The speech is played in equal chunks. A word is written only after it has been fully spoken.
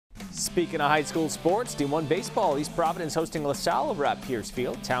Speaking of high school sports, D1 baseball, East Providence hosting LaSalle over at Pierce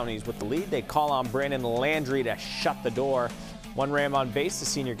Field. Townies with the lead. They call on Brandon Landry to shut the door. One Ram on base. The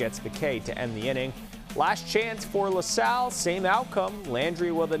senior gets the K to end the inning. Last chance for LaSalle. Same outcome.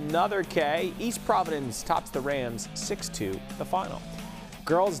 Landry with another K. East Providence tops the Rams 6-2 the final.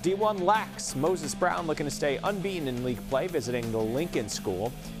 Girls D1 Lax. Moses Brown looking to stay unbeaten in league play, visiting the Lincoln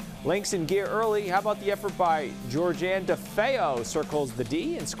School. Lynx in gear early. How about the effort by Georgianne DeFeo? Circles the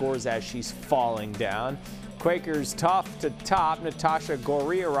D and scores as she's falling down. Quakers tough to top. Natasha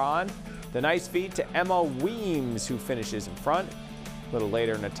Goriaron. The nice feed to Emma Weems, who finishes in front. A little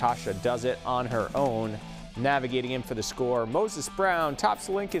later, Natasha does it on her own. Navigating in for the score, Moses Brown tops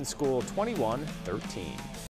Lincoln School 21-13.